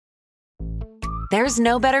There's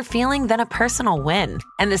no better feeling than a personal win,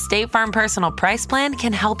 and the State Farm Personal Price Plan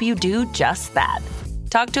can help you do just that.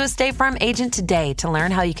 Talk to a State Farm agent today to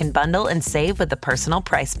learn how you can bundle and save with the Personal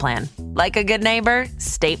Price Plan. Like a good neighbor,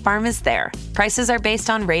 State Farm is there. Prices are based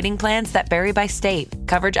on rating plans that vary by state.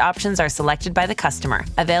 Coverage options are selected by the customer.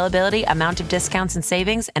 Availability, amount of discounts and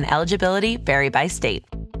savings, and eligibility vary by state.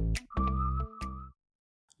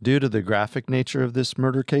 Due to the graphic nature of this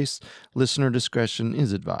murder case, listener discretion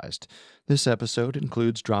is advised. This episode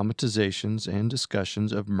includes dramatizations and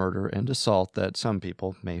discussions of murder and assault that some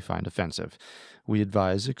people may find offensive. We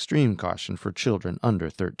advise extreme caution for children under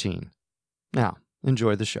 13. Now,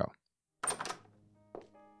 enjoy the show.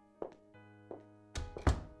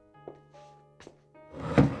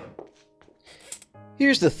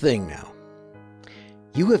 Here's the thing now.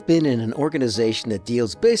 You have been in an organization that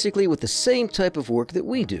deals basically with the same type of work that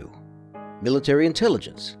we do. Military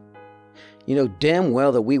intelligence. You know damn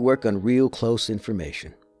well that we work on real close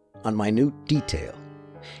information, on minute detail.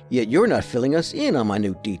 Yet you're not filling us in on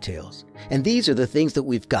minute details. And these are the things that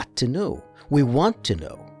we've got to know. We want to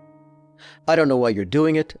know. I don't know why you're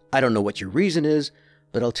doing it. I don't know what your reason is.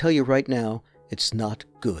 But I'll tell you right now, it's not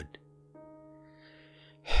good.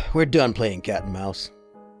 We're done playing cat and mouse.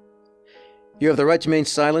 You have the right to remain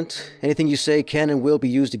silent. Anything you say can and will be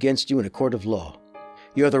used against you in a court of law.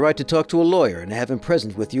 You have the right to talk to a lawyer and have him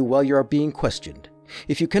present with you while you are being questioned.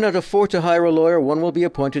 If you cannot afford to hire a lawyer, one will be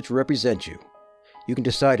appointed to represent you. You can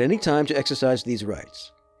decide any time to exercise these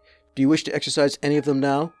rights. Do you wish to exercise any of them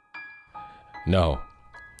now? No.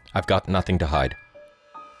 I've got nothing to hide.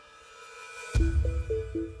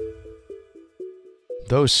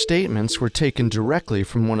 Those statements were taken directly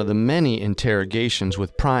from one of the many interrogations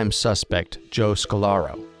with prime suspect Joe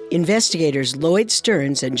Scolaro. Investigators Lloyd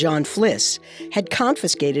Stearns and John Flis had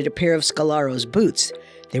confiscated a pair of Scolaro's boots.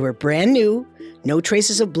 They were brand new, no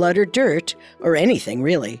traces of blood or dirt, or anything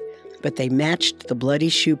really, but they matched the bloody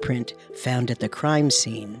shoe print found at the crime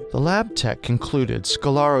scene. The lab tech concluded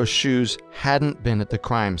Scolaro's shoes hadn't been at the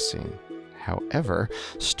crime scene. However,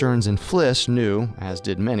 Stearns and Flis knew, as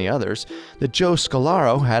did many others, that Joe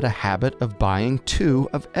Scolaro had a habit of buying two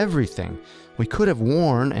of everything. We could have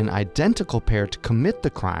worn an identical pair to commit the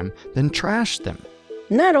crime, then trashed them.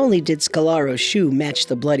 Not only did Scolaro's shoe match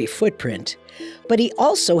the bloody footprint, but he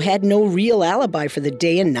also had no real alibi for the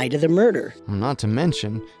day and night of the murder. Not to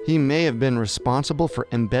mention, he may have been responsible for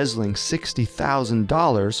embezzling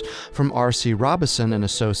 $60,000 from R.C. Robison and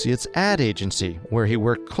Associates ad agency, where he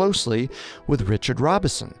worked closely with Richard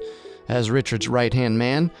Robison. As Richard's right-hand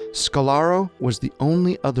man, Scolaro was the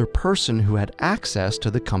only other person who had access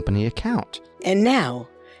to the company account. And now,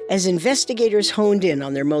 as investigators honed in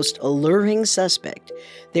on their most alluring suspect,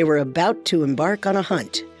 they were about to embark on a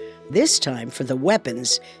hunt, this time for the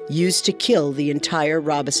weapons used to kill the entire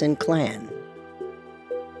Robison clan.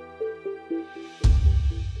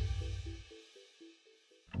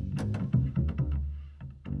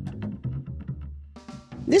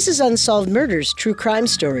 This is Unsolved Murders, True Crime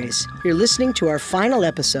Stories. You're listening to our final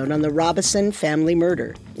episode on the Robison family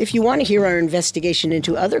murder. If you want to hear our investigation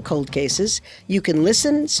into other cold cases, you can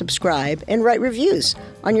listen, subscribe, and write reviews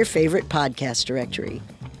on your favorite podcast directory.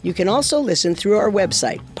 You can also listen through our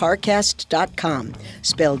website, parcast.com,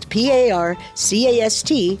 spelled Parcast.com.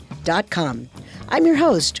 I'm your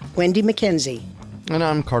host, Wenndy McKenzie. And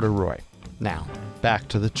I'm Carter Roy. Now, back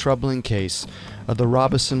to the troubling case of the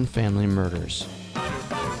Robison family murders.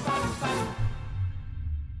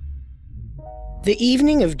 The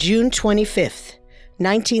evening of June 25th,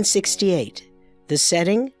 1968. The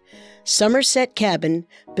setting? Somerset cabin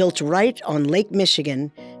built right on Lake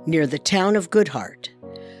Michigan near the town of Goodhart.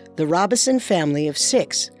 The Robison family of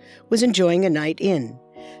 6 was enjoying a night in.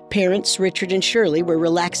 Parents Richard and Shirley were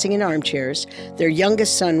relaxing in armchairs, their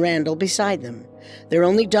youngest son Randall beside them. Their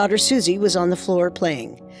only daughter Susie was on the floor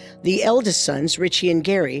playing. The eldest sons, Richie and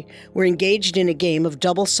Gary, were engaged in a game of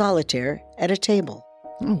double solitaire at a table.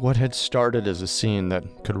 What had started as a scene that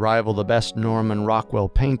could rival the best Norman Rockwell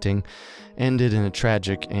painting ended in a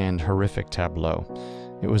tragic and horrific tableau.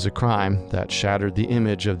 It was a crime that shattered the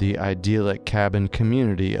image of the idyllic cabin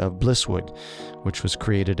community of Blisswood, which was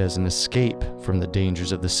created as an escape from the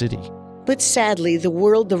dangers of the city. But sadly, the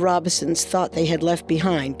world the Robisons thought they had left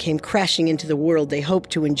behind came crashing into the world they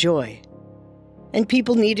hoped to enjoy. And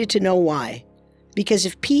people needed to know why. Because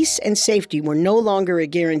if peace and safety were no longer a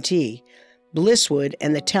guarantee, Blisswood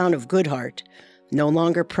and the town of Goodhart no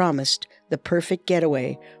longer promised the perfect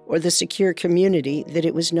getaway or the secure community that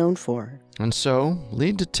it was known for. And so,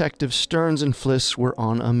 lead detective Stearns and Flis were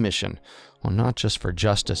on a mission, well, not just for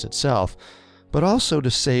justice itself, but also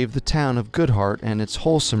to save the town of Goodhart and its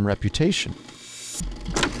wholesome reputation.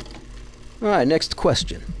 All right, next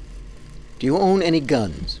question. Do you own any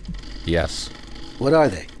guns? Yes. What are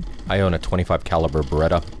they? I own a .25 caliber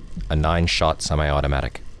Beretta, a 9-shot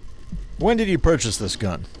semi-automatic. When did you purchase this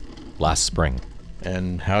gun? Last spring.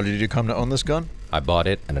 And how did you come to own this gun? I bought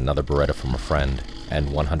it and another Beretta from a friend,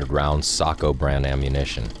 and 100 rounds Socko brand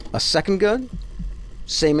ammunition. A second gun?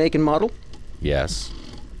 Same make and model? Yes,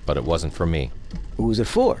 but it wasn't for me. Who was it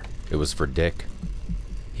for? It was for Dick.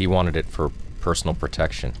 He wanted it for personal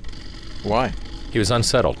protection. Why? He was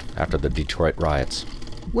unsettled after the Detroit riots.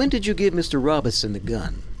 When did you give Mr. Robison the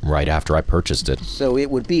gun? Right after I purchased it. So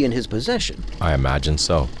it would be in his possession. I imagine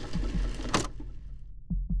so.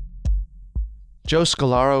 Joe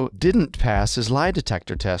Scolaro didn't pass his lie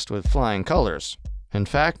detector test with flying colors. In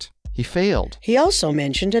fact, he failed. He also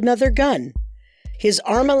mentioned another gun, his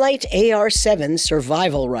Armalite AR-7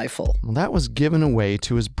 survival rifle. Well, that was given away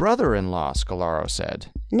to his brother-in-law, Scolaro said.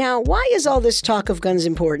 Now, why is all this talk of guns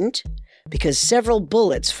important? Because several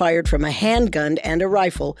bullets fired from a handgun and a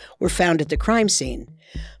rifle were found at the crime scene.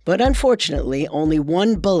 But unfortunately, only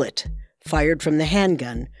one bullet, fired from the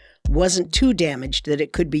handgun, wasn't too damaged that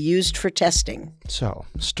it could be used for testing. So,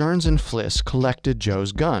 Stearns and Flis collected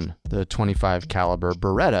Joe's gun, the .25 caliber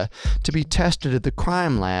Beretta, to be tested at the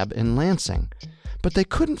crime lab in Lansing. But they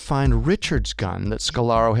couldn't find Richard's gun that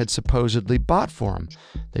Scolaro had supposedly bought for him.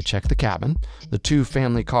 They checked the cabin, the 2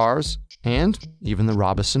 family cars, and even the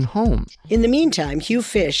Robison home. In the meantime, Hugh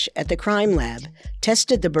Fish at the crime lab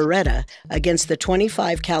tested the Beretta against the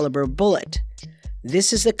 .25 caliber bullet.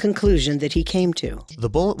 This is the conclusion that he came to. The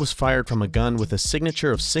bullet was fired from a gun with a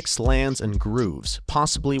signature of 6 lands and grooves,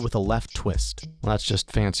 possibly with a left twist. Well, that's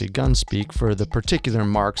just fancy gun speak for the particular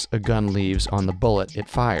marks a gun leaves on the bullet it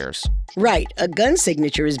fires. Right, a gun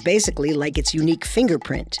signature is basically like its unique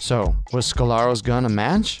fingerprint. So, was Scolaro's gun a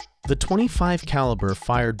match? The .25 caliber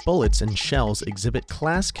fired bullets and shells exhibit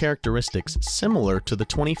class characteristics similar to the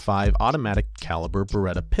 .25 automatic caliber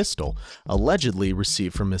Beretta pistol, allegedly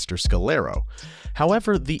received from Mr. Scolaro.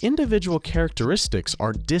 However, the individual characteristics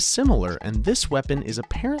are dissimilar, and this weapon is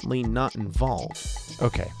apparently not involved.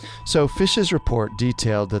 Okay, so Fish's report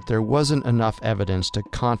detailed that there wasn't enough evidence to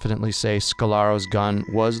confidently say Scolaro's gun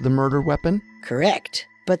was the murder weapon? Correct,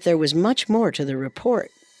 but there was much more to the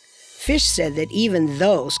report. Fish said that even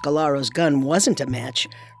though Scolaro's gun wasn't a match,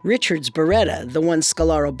 Richard's Beretta, the one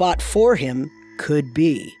Scolaro bought for him, could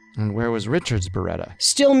be. And where was Richard's Beretta?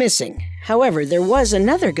 Still missing. However, there was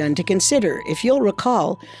another gun to consider. If you'll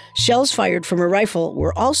recall, shells fired from a rifle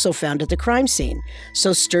were also found at the crime scene,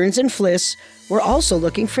 so Stearns and Flis were also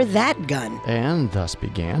looking for that gun. And thus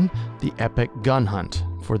began the epic gun hunt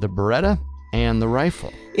for the Beretta and the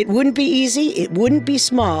rifle. It wouldn't be easy, it wouldn't be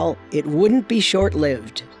small, it wouldn't be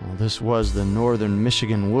short-lived. Well, this was the northern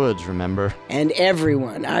Michigan woods, remember? And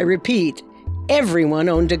everyone, I repeat, everyone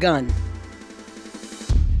owned a gun.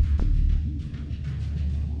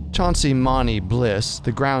 Chauncey Monty Bliss,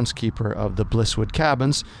 the groundskeeper of the Blisswood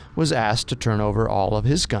Cabins, was asked to turn over all of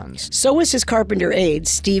his guns. So was his carpenter aide,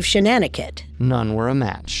 Steve Shenaniket. None were a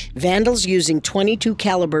match. Vandals using .22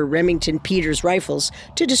 caliber Remington Peters rifles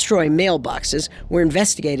to destroy mailboxes were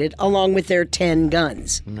investigated along with their 10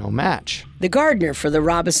 guns. No match. The gardener for the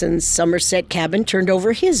Robisons' Somerset cabin turned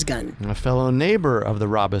over his gun. A fellow neighbor of the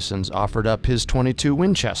Robisons offered up his .22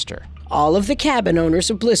 Winchester. All of the cabin owners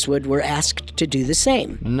of Blisswood were asked to do the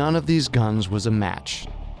same. None of these guns was a match.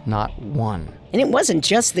 Not one. And it wasn't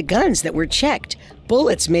just the guns that were checked.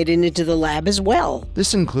 Bullets made it into the lab as well.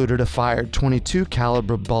 This included a fired .22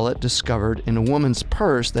 caliber bullet discovered in a woman's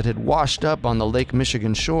purse that had washed up on the Lake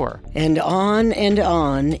Michigan shore. And on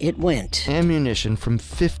it went. Ammunition from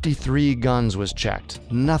 53 guns was checked.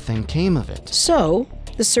 Nothing came of it. So,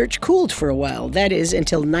 the search cooled for a while, that is,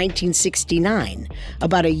 until 1969,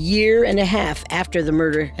 about a year and a half after the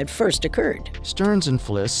murder had first occurred. Stearns and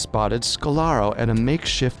Flis spotted Scolaro at a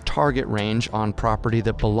makeshift target range on property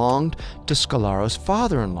that belonged to Scolaro's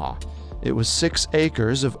father-in-law. It was 6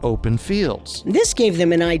 acres of open fields. This gave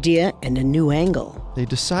them an idea and a new angle. They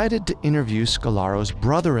decided to interview Scolaro's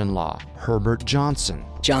brother-in-law, Herbert Johnson.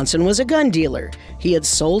 Johnson was a gun dealer. He had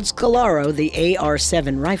sold Scolaro the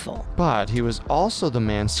AR-7 rifle. But he was also the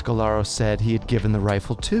man Scolaro said he had given the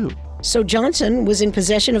rifle to. So Johnson was in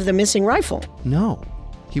possession of the missing rifle? No,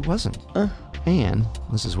 he wasn't. And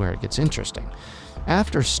this is where it gets interesting.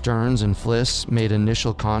 After Stearns and Flis made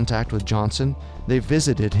initial contact with Johnson, they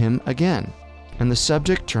visited him again, and the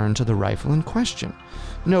subject turned to the rifle in question.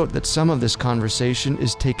 Note that some of this conversation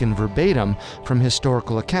is taken verbatim from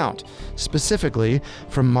historical account, specifically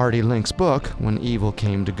from Marty Link's book, When Evil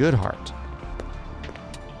Came to Goodhart.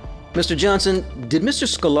 Mr. Johnson, did Mr.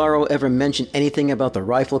 Scolaro ever mention anything about the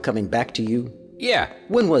rifle coming back to you? Yeah,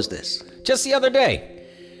 When was this? just the other day,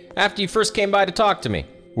 after you first came by to talk to me.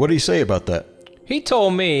 What did he say about that? He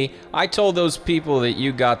told me I told those people that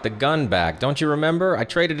you got the gun back. Don't you remember? I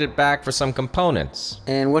traded it back for some components.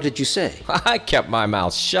 And what did you say? I kept my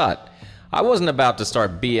mouth shut. I wasn't about to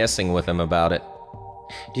start BSing with him about it.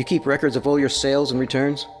 Do you keep records of all your sales and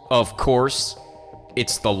returns? Of course.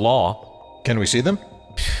 It's the law. Can we see them?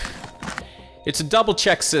 It's a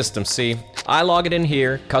double-check system, see? I log it in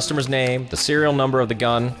here, customer's name, the serial number of the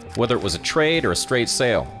gun, whether it was a trade or a straight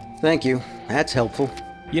sale. Thank you. That's helpful.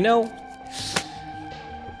 You know,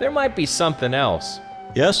 there might be something else.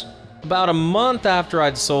 Yes? About a month after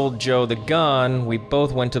I'd sold Joe the gun, we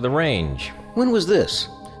both went to the range. When was this?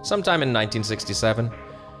 Sometime in 1967.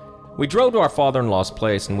 We drove to our father-in-law's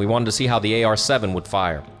place and we wanted to see how the AR-7 would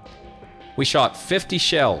fire. We shot 50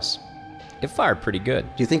 shells. It fired pretty good.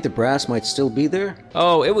 Do you think the brass might still be there?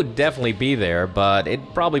 Oh, it would definitely be there, but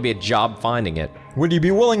it'd probably be a job finding it. Would you be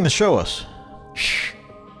willing to show us?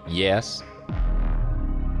 Yes.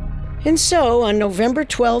 And so, on November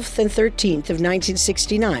 12th and 13th of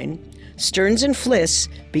 1969, Stearns and Flis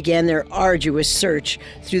began their arduous search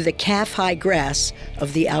through the calf-high grass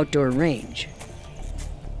of the outdoor range.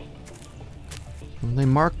 They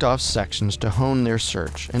marked off sections to hone their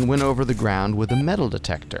search and went over the ground with a metal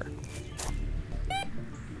detector.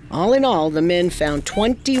 All in all, the men found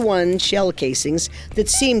 21 shell casings that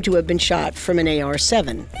seemed to have been shot from an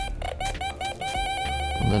AR-7.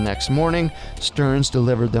 The next morning, Stearns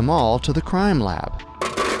delivered them all to the crime lab.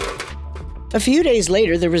 A few days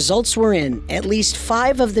later, the results were in. At least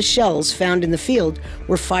 5 of the shells found in the field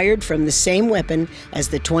were fired from the same weapon as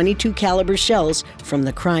the .22 caliber shells from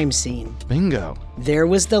the crime scene. Bingo. There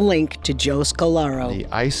was the link to Joe Scolaro. The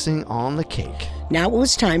icing on the cake. Now it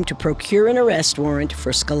was time to procure an arrest warrant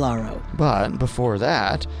for Scolaro. But before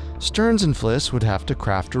that, Stearns and Flis would have to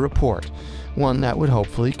craft a report, one that would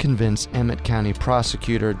hopefully convince Emmett County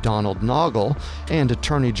Prosecutor Donald Noggle and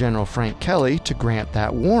Attorney General Frank Kelly to grant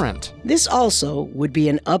that warrant. This also would be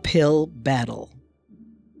an uphill battle.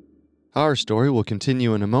 Our story will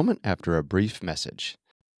continue in a moment after a brief message.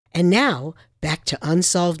 And now, back to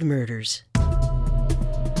Unsolved Murders.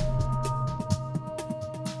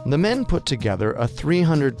 The men put together a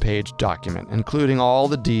 300-page document including all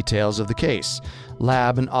the details of the case,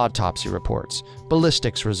 lab and autopsy reports,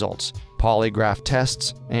 ballistics results, polygraph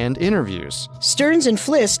tests, and interviews. Stearns and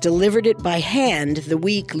Flis delivered it by hand the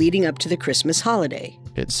week leading up to the Christmas holiday.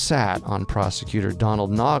 It sat on Prosecutor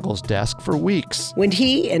Donald Noggle's desk for weeks. When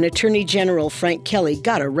he and Attorney General Frank Kelly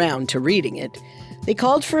got around to reading it, they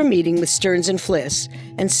called for a meeting with Stearns and Flis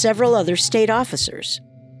and several other state officers.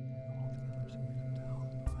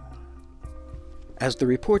 As the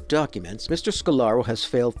report documents, Mr. Scolaro has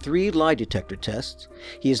failed 3 lie detector tests,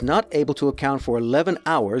 he is not able to account for 11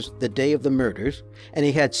 hours the day of the murders, and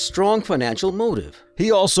he had strong financial motive.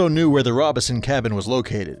 He also knew where the Robison cabin was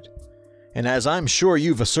located. And as I'm sure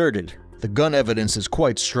you've asserted, the gun evidence is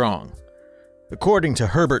quite strong. According to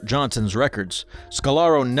Herbert Johnson's records,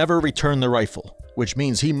 Scolaro never returned the rifle, which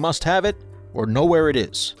means he must have it or know where it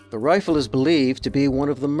is. The rifle is believed to be one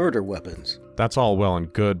of the murder weapons. That's all well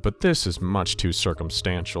and good, but this is much too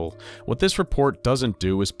circumstantial. What this report doesn't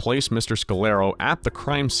do is place Mr. Scolaro at the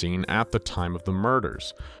crime scene at the time of the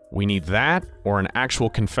murders. We need that or an actual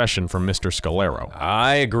confession from Mr. Scolaro.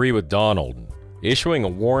 I agree with Donald. Issuing a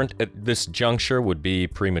warrant at this juncture would be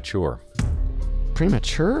premature.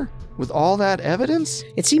 Premature? With all that evidence?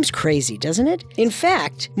 It seems crazy, doesn't it? In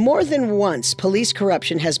fact, more than once, police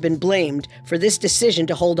corruption has been blamed for this decision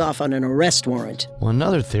to hold off on an arrest warrant. Well,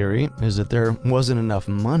 another theory is that there wasn't enough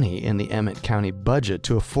money in the Emmett County budget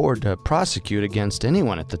to afford to prosecute against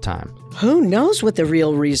anyone at the time. Who knows what the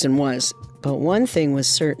real reason was? But one thing was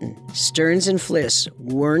certain. Stearns and Flis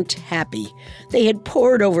weren't happy. They had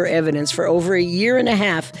pored over evidence for over a year and a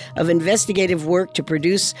half of investigative work to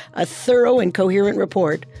produce a thorough and coherent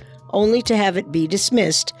report, only to have it be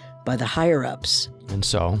dismissed by the higher-ups. And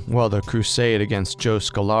so, while the crusade against Joe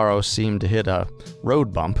Scolaro seemed to hit a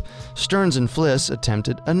road bump, Stearns and Flis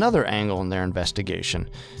attempted another angle in their investigation.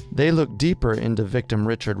 They looked deeper into victim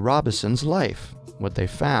Richard Robison's life. What they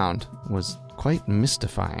found was quite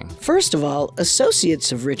mystifying. First of all,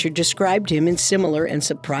 associates of Richard described him in similar and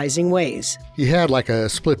surprising ways. He had like a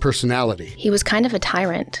split personality. He was kind of a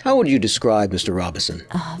tyrant. How would you describe Mr. Robison?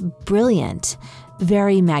 Brilliant,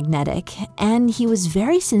 very magnetic, and he was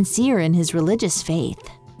very sincere in his religious faith.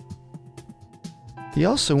 He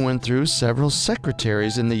also went through several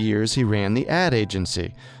secretaries in the years he ran the ad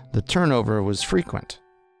agency. The turnover was frequent.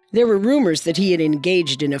 There were rumors that he had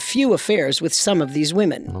engaged in a few affairs with some of these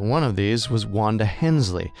women. One of these was Wanda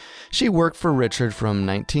Hensley. She worked for Richard from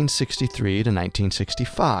 1963 to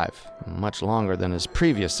 1965, much longer than his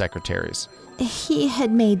previous secretaries. He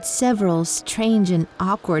had made several strange and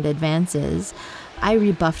awkward advances. I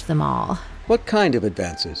rebuffed them all. What kind of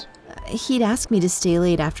advances? He'd ask me to stay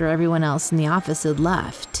late after everyone else in the office had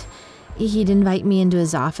left. He'd invite me into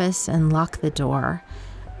his office and lock the door.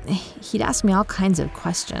 He'd ask me all kinds of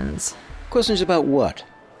questions. Questions about what?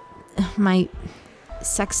 My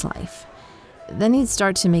sex life. Then he'd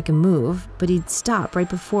start to make a move, but he'd stop right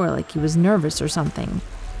before like he was nervous or something.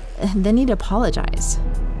 Then he'd apologize.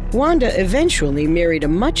 Wanda eventually married a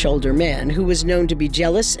much older man who was known to be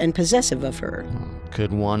jealous and possessive of her.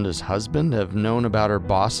 Could Wanda's husband have known about her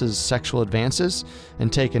boss's sexual advances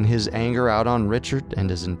and taken his anger out on Richard and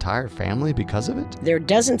his entire family because of it? There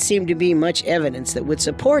doesn't seem to be much evidence that would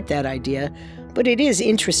support that idea, but it is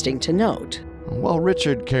interesting to note. While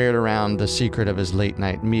Richard carried around the secret of his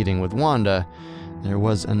late-night meeting with Wanda, there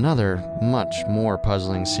was another, much more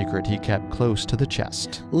puzzling secret he kept close to the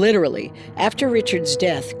chest. Literally, after Richard's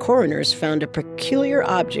death, coroners found a peculiar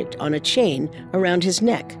object on a chain around his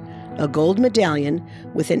neck, a gold medallion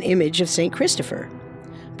with an image of St. Christopher.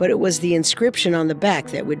 But it was the inscription on the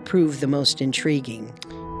back that would prove the most intriguing.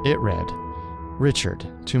 It read, "Richard,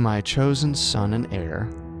 to my chosen son and heir,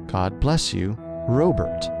 God bless you,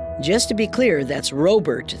 Roebert." Just to be clear, that's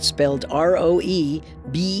Roebert, spelled Roebert,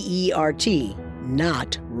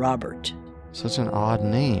 not Robert. Such an odd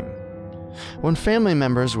name. When family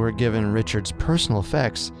members were given Richard's personal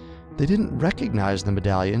effects, they didn't recognize the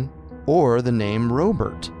medallion or the name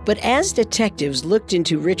Roebert. But as detectives looked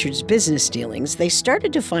into Richard's business dealings, they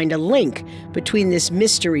started to find a link between this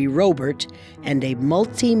mystery Roebert and a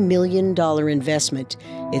multi-million-dollar investment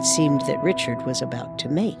it seemed that Richard was about to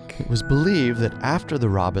make. It was believed that after the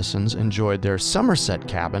Robisons enjoyed their Somerset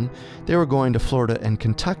cabin, they were going to Florida and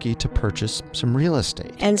Kentucky to purchase some real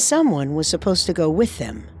estate. And someone was supposed to go with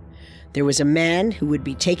them. There was a man who would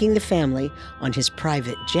be taking the family on his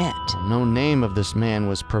private jet. No name of this man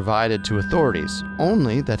was provided to authorities,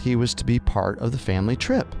 only that he was to be part of the family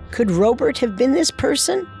trip. Could Roebert have been this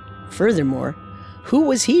person? Furthermore, who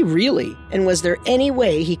was he really, and was there any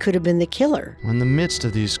way he could have been the killer? In the midst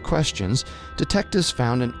of these questions, detectives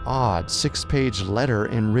found an odd 6-page letter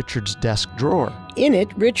in Richard's desk drawer. In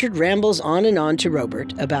it, Richard rambles on and on to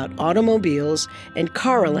Roebert about automobiles and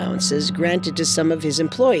car allowances granted to some of his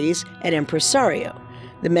employees at Empresario,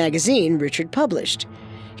 the magazine Richard published.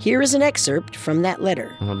 Here is an excerpt from that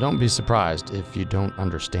letter. Well, don't be surprised if you don't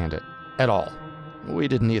understand it at all. We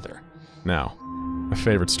didn't either. Now, a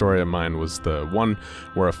favorite story of mine was the one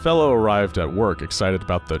where a fellow arrived at work excited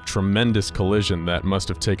about the tremendous collision that must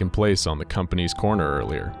have taken place on the company's corner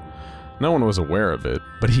earlier. No one was aware of it,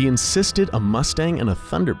 But he insisted a Mustang and a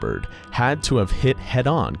Thunderbird had to have hit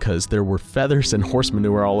head-on because there were feathers and horse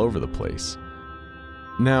manure all over the place.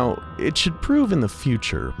 Now, it should prove in the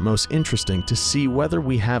future most interesting to see whether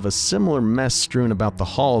we have a similar mess strewn about the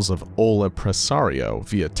halls of Ola Presario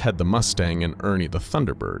via Ted the Mustang and Ernie the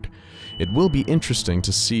Thunderbird. It will be interesting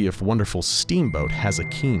to see if Wonderful Steamboat has a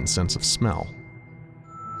keen sense of smell.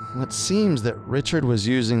 It seems that Richard was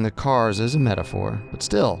using the cars as a metaphor, but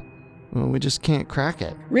still, we just can't crack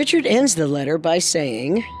it. Richard ends the letter by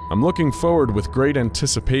saying, I'm looking forward with great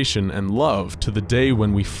anticipation and love to the day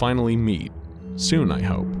when we finally meet. Soon, I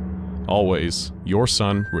hope. Always, your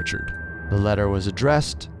son, Richard. The letter was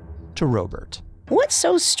addressed to Roebert. What's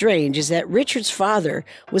so strange is that Richard's father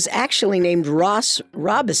was actually named Ross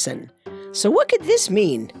Robison. So what could this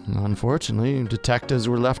mean? Unfortunately, detectives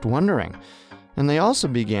were left wondering, and they also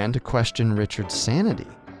began to question Richard's sanity.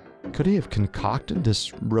 Could he have concocted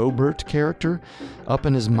this Roebert character up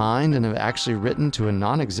in his mind and have actually written to a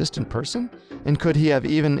non-existent person? And could he have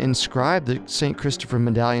even inscribed the St. Christopher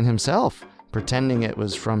medallion himself, pretending it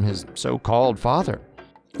was from his so-called father?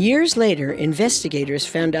 Years later, investigators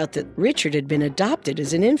found out that Richard had been adopted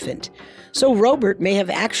as an infant, so Roebert may have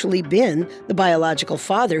actually been the biological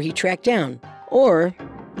father he tracked down, or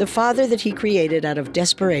the father that he created out of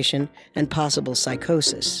desperation and possible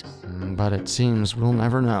psychosis. But it seems we'll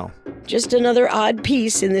never know. Just another odd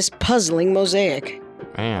piece in this puzzling mosaic.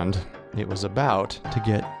 And it was about to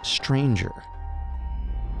get stranger.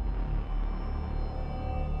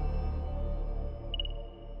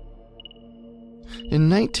 In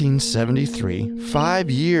 1973, 5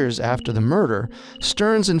 years after the murder,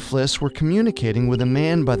 Stearns and Flis were communicating with a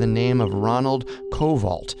man by the name of Ronald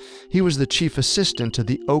Coed. He was the chief assistant to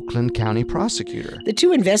the Oakland County prosecutor. The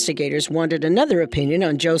two investigators wanted another opinion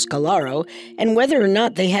on Joe Scolaro and whether or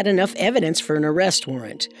not they had enough evidence for an arrest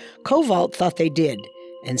warrant. Coed thought they did,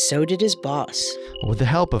 and so did his boss. With the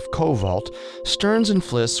help of Coed, Stearns and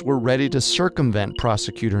Flis were ready to circumvent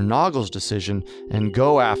Prosecutor Nagel's decision and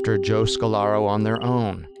go after Joe Scolaro on their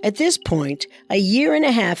own. At this point, a year and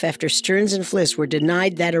a half after Stearns and Flis were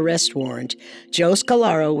denied that arrest warrant, Joe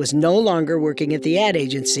Scolaro was no longer working at the ad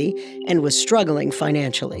agency and was struggling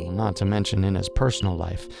financially. Not to mention in his personal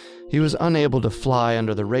life. He was unable to fly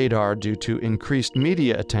under the radar due to increased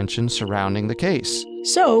media attention surrounding the case.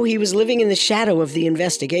 So he was living in the shadow of the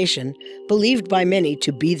investigation, believed by many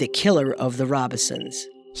to be the killer of the Robisons.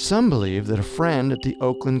 Some believe that a friend at the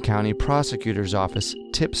Oakland County Prosecutor's Office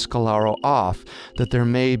tipped Scolaro off that there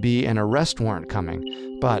may be an arrest warrant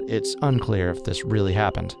coming, but it's unclear if this really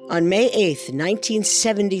happened. On May 8th,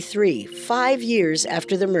 1973, 5 years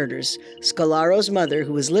after the murders, Scolaro's mother,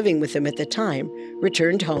 who was living with him at the time,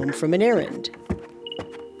 returned home from an errand.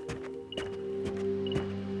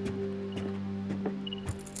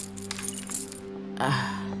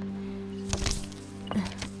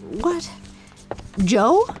 What?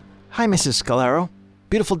 Joe? Hi, Mrs. Scolaro.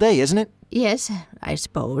 Beautiful day, isn't it? Yes, I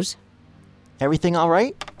suppose. Everything all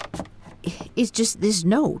right? It's just this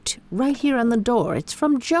note, right here on the door. It's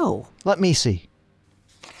from Joe. Let me see.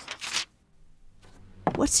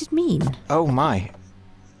 What's it mean? Oh, my.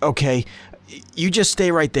 Okay, you just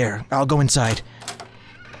stay right there. I'll go inside.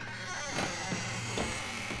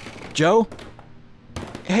 Joe?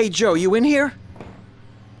 Hey, Joe, you in here?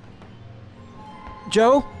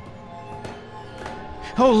 Joe?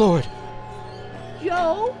 Oh, Lord.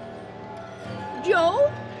 Joe?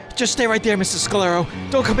 Joe? Just stay right there, Mrs. Scolaro.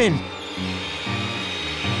 Don't come in.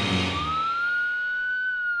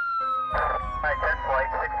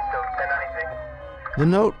 The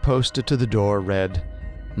note posted to the door read,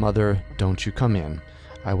 "Mother, don't you come in.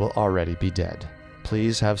 I will already be dead.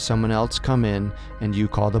 Please have someone else come in and you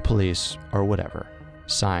call the police or whatever.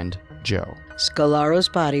 Signed, Joe." Scolaro's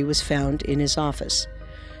body was found in his office.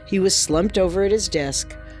 He was slumped over at his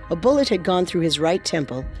desk. A bullet had gone through his right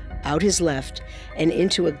temple, out his left, and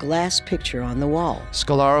into a glass picture on the wall.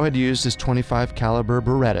 Scolaro had used his .25 caliber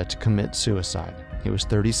Beretta to commit suicide. He was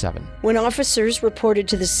 37. When officers reported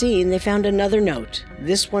to the scene, they found another note.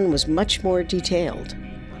 This one was much more detailed.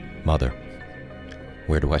 Mother,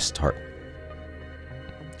 where do I start?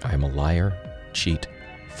 I am a liar, cheat,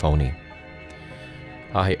 phony.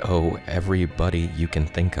 I owe everybody you can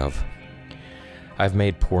think of. I've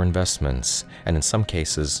made poor investments, and in some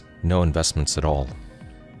cases, no investments at all.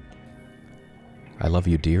 I love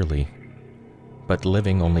you dearly, but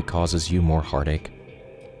living only causes you more heartache.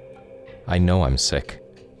 I know I'm sick,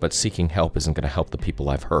 but seeking help isn't going to help the people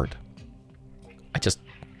I've hurt. I just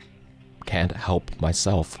can't help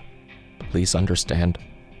myself. Please understand.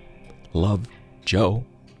 Love, Joe.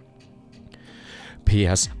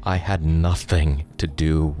 P.S. I had nothing to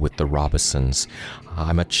do with the Robisons.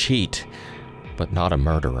 I'm a cheat, but not a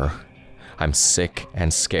murderer. I'm sick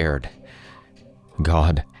and scared.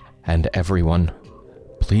 God and everyone,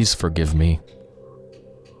 please forgive me.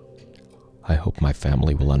 I hope my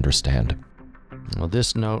family will understand. Well,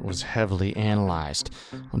 this note was heavily analyzed.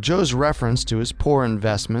 Joe's reference to his poor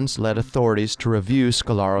investments led authorities to review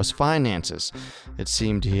Scolaro's finances. It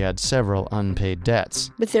seemed he had several unpaid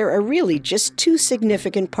debts. But there are really just two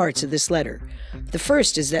significant parts of this letter. The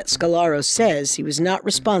first is that Scolaro says he was not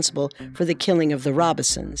responsible for the killing of the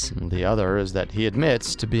Robisons. The other is that he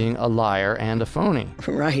admits to being a liar and a phony.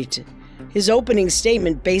 Right. His opening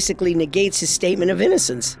statement basically negates his statement of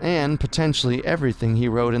innocence. And potentially everything he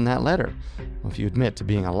wrote in that letter. If you admit to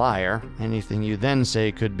being a liar, anything you then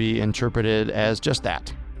say could be interpreted as just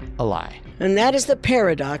that, a lie. And that is the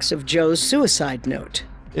paradox of Joe's suicide note.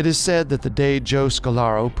 It is said that the day Joe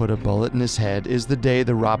Scolaro put a bullet in his head is the day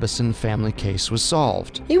the Robison family case was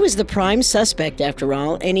solved. He was the prime suspect, after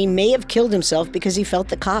all, and he may have killed himself because he felt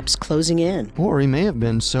the cops closing in. Or he may have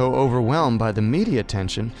been so overwhelmed by the media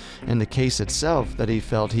attention and the case itself that he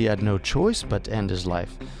felt he had no choice but to end his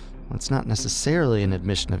life. It's not necessarily an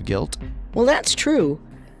admission of guilt. Well, that's true,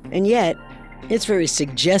 and yet it's very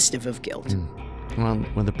suggestive of guilt. Well,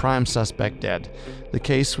 with the prime suspect dead, the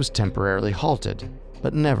case was temporarily halted,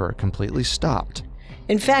 but never completely stopped.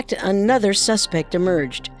 In fact, another suspect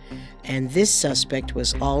emerged, and this suspect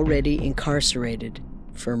was already incarcerated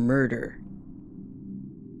for murder.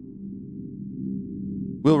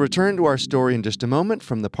 We'll return to our story in just a moment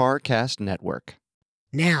from the Parcast Network.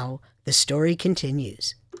 Now, the story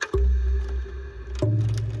continues.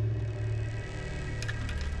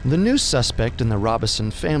 The new suspect in the Robison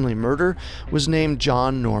family murder was named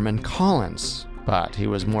John Norman Collins, but he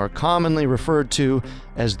was more commonly referred to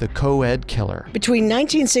as the Coed killer. Between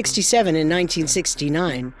 1967 and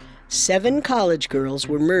 1969, 7 college girls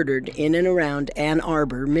were murdered in and around Ann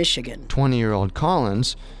Arbor, Michigan. 20-year-old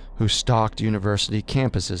Collins, who stalked university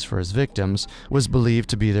campuses for his victims, was believed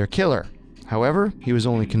to be their killer. However, he was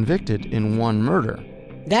only convicted in 1 murder.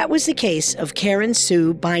 That was the case of Karen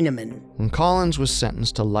Sue Beineman. And Collins was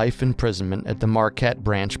sentenced to life imprisonment at the Marquette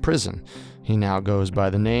Branch Prison. He now goes by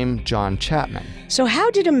the name John Chapman. So how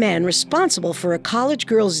did a man responsible for a college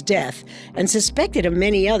girl's death and suspected of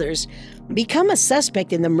many others become a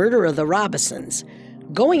suspect in the murder of the Robisons?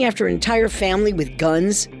 Going after an entire family with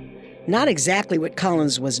guns? Not exactly what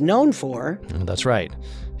Collins was known for. That's right.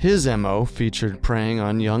 His MO featured preying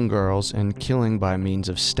on young girls and killing by means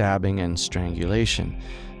of stabbing and strangulation.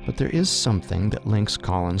 But there is something that links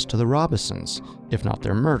Collins to the Robisons, if not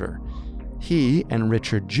their murder. He and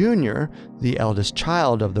Richard Jr., the eldest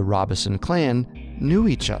child of the Robison clan, knew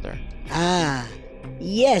each other. Ah,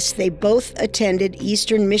 yes, they both attended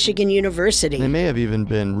Eastern Michigan University. They may have even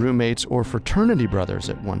been roommates or fraternity brothers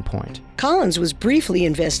at one point. Collins was briefly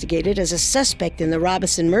investigated as a suspect in the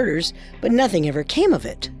Robison murders, but nothing ever came of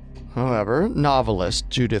it. However, novelist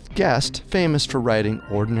Judith Guest, famous for writing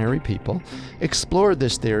ordinary people, explored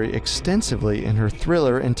this theory extensively in her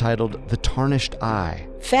thriller entitled The Tarnished Eye.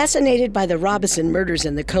 Fascinated by the Robison murders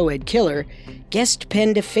and the Coed killer, Guest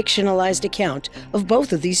penned a fictionalized account of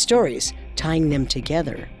both of these stories, tying them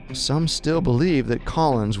together. Some still believe that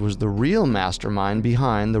Collins was the real mastermind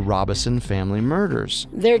behind the Robison family murders.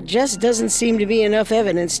 There just doesn't seem to be enough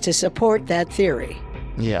evidence to support that theory.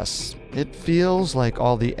 Yes, it feels like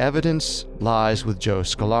all the evidence lies with Joe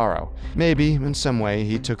Scolaro. Maybe, in some way,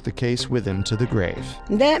 he took the case with him to the grave.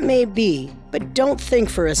 That may be, but don't think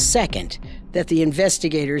for a second that the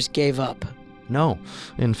investigators gave up. No.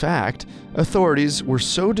 In fact, authorities were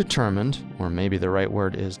so determined, or maybe the right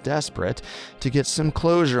word is desperate, to get some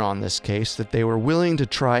closure on this case that they were willing to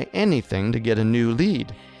try anything to get a new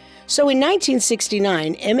lead. So in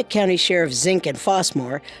 1969, Emmett County Sheriff Zink and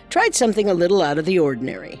Fossmore tried something a little out of the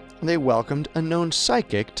ordinary. They welcomed a known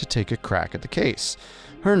psychic to take a crack at the case.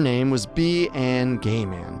 Her name was B. Ann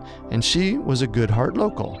Gayman, and she was a Good Hart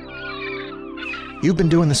local. You've been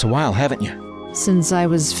doing this a while, haven't you? Since I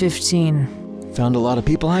was 15. Found a lot of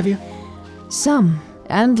people, have you? Some,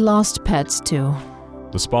 and lost pets too.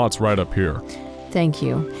 The spot's right up here. Thank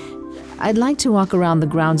you. I'd like to walk around the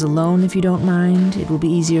grounds alone if you don't mind. It will be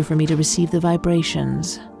easier for me to receive the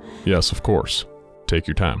vibrations. Yes, of course. Take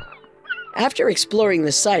your time. After exploring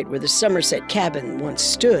the site where the Somerset cabin once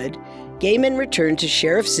stood, Gayman returned to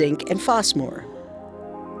Sheriff Zink and Fossmore.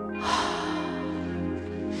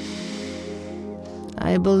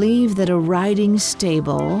 I believe that a riding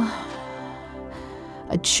stable,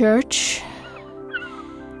 a church,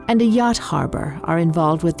 and a yacht harbor are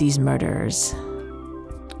involved with these murders.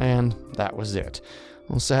 And that was it.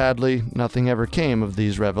 Well, sadly, nothing ever came of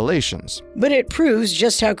these revelations. But it proves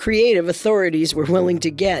just how creative authorities were willing to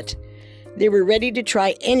get. They were ready to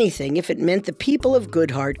try anything if it meant the people of Good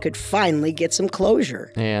Hart could finally get some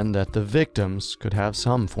closure. And that the victims could have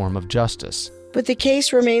some form of justice. But the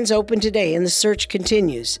case remains open today and the search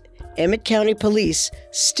continues. Emmett County Police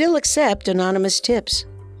still accept anonymous tips.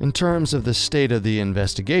 In terms of the state of the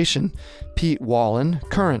investigation, Pete Wallen,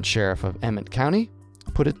 current sheriff of Emmett County,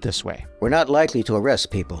 put it this way. We're not likely to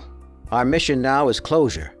arrest people. Our mission now is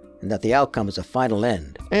closure, and that the outcome is a final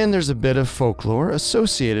end. And there's a bit of folklore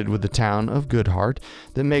associated with the town of Good Hart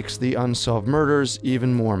that makes the unsolved murders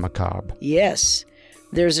even more macabre. Yes,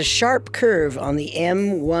 there's a sharp curve on the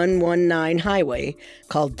M119 highway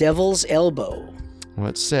called Devil's Elbow. Well,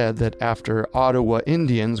 it's said that after Ottawa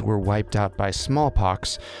Indians were wiped out by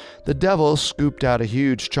smallpox, the devil scooped out a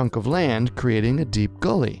huge chunk of land, creating a deep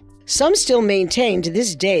gully. Some still maintain to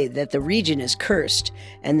this day that the region is cursed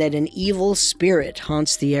and that an evil spirit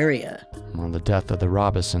haunts the area. Well, the death of the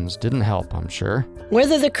Robisons didn't help, I'm sure.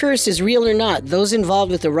 Whether the curse is real or not, those involved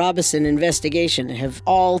with the Robison investigation have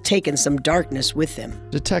all taken some darkness with them.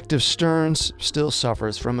 Detective Stearns still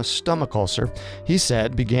suffers from a stomach ulcer he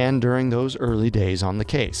said began during those early days on the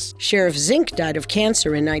case. Sheriff Zink died of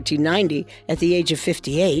cancer in 1990 at the age of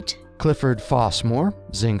 58. Clifford Fossmore,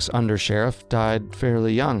 Zink's undersheriff, died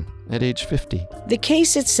fairly young, at age 50. The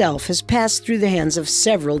case itself has passed through the hands of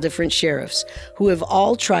several different sheriffs who have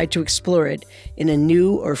all tried to explore it in a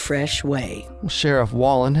new or fresh way. Sheriff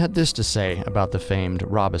Wallen had this to say about the famed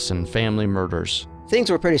Robison family murders. Things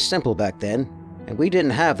were pretty simple back then, and we didn't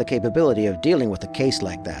have the capability of dealing with a case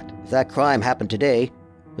like that. If that crime happened today,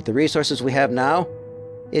 with the resources we have now,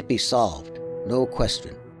 it'd be solved, no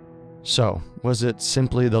question. So, was it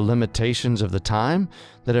simply the limitations of the time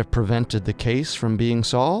that have prevented the case from being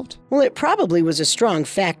solved? Well, it probably was a strong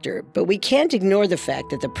factor, but we can't ignore the fact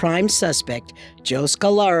that the prime suspect, Joe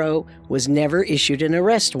Scolaro, was never issued an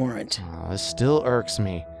arrest warrant. This still irks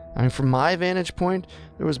me. I mean, from my vantage point,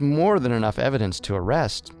 there was more than enough evidence to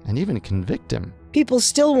arrest and even convict him. People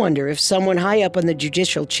still wonder if someone high up on the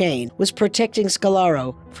judicial chain was protecting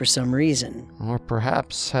Scolaro for some reason. Or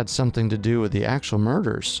perhaps had something to do with the actual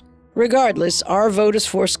murders. Regardless, our vote is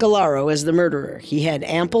for Scolaro as the murderer. He had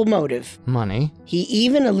ample motive. Money. He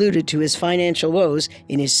even alluded to his financial woes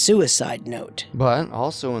in his suicide note. But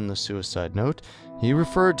also in the suicide note, he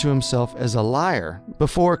referred to himself as a liar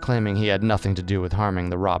before claiming he had nothing to do with harming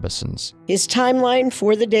the Robisons. His timeline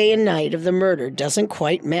for the day and night of the murder doesn't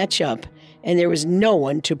quite match up, and there was no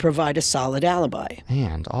one to provide a solid alibi.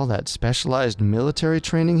 And all that specialized military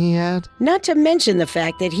training he had? Not to mention the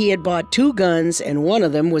fact that he had bought 2 guns and one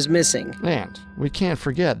of them was missing. And we can't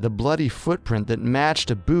forget the bloody footprint that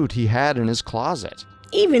matched a boot he had in his closet.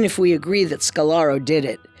 Even if we agree that Scolaro did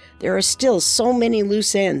it, there are still so many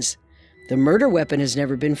loose ends. The murder weapon has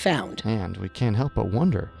never been found. And we can't help but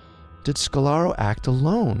wonder, did Scolaro act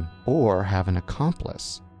alone or have an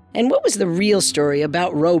accomplice? And what was the real story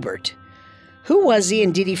about Roebert? Who was he,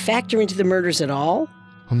 and did he factor into the murders at all?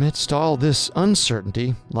 Amidst all this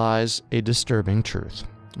uncertainty lies a disturbing truth.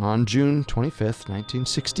 On June 25th,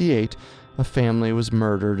 1968, a family was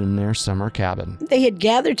murdered in their summer cabin. They had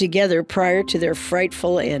gathered together prior to their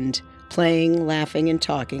frightful end, playing, laughing, and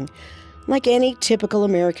talking, like any typical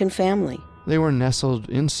American family. They were nestled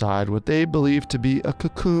inside what they believed to be a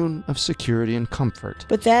cocoon of security and comfort.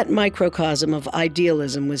 But that microcosm of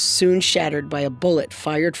idealism was soon shattered by a bullet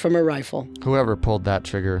fired from a rifle. Whoever pulled that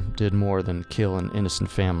trigger did more than kill an innocent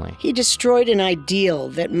family. He destroyed an ideal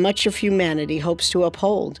that much of humanity hopes to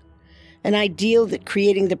uphold. An ideal that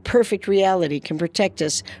creating the perfect reality can protect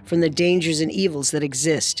us from the dangers and evils that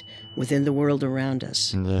exist within the world around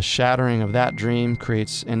us. And the shattering of that dream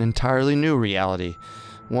creates an entirely new reality,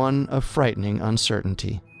 one of frightening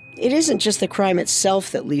uncertainty. It isn't just the crime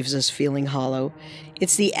itself that leaves us feeling hollow.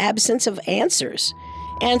 It's the absence of answers.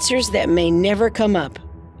 Answers that may never come up,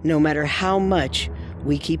 no matter how much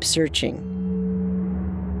we keep searching.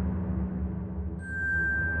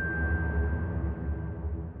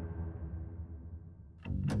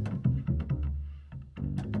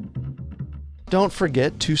 Don't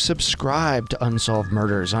forget to subscribe to Unsolved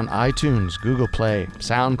Murders on iTunes, Google Play,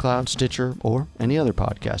 SoundCloud, Stitcher, or any other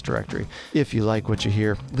podcast directory. If you like what you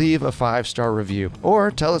hear, leave a 5-star review or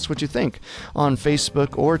tell us what you think on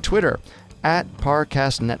Facebook or Twitter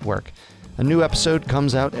 @Parcast Network. A new episode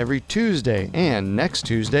comes out every Tuesday, and next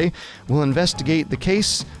Tuesday we'll investigate the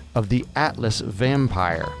case of the Atlas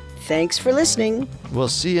Vampire. Thanks for listening. We'll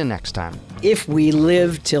see you next time. If we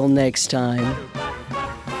live till next time.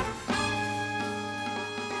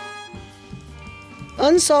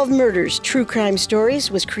 Unsolved Murders, True Crime Stories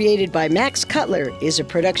was created by Max Cutler, is a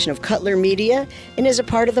production of Cutler Media, and is a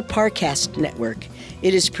part of the Parcast Network.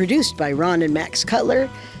 It is produced by Ron and Max Cutler,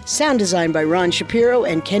 sound design by Ron Shapiro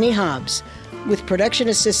and Kenny Hobbs, with production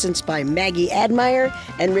assistance by Maggie Admire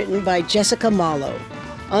and written by Jessica Malo.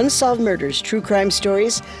 Unsolved Murders, True Crime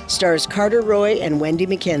Stories stars Carter Roy and Wenndy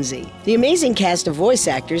McKenzie. The amazing cast of voice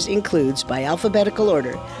actors includes, by alphabetical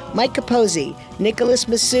order, Mike Capozzi, Nicholas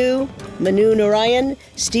Massou, Manu Narayan,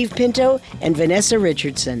 Steve Pinto, and Vanessa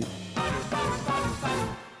Richardson.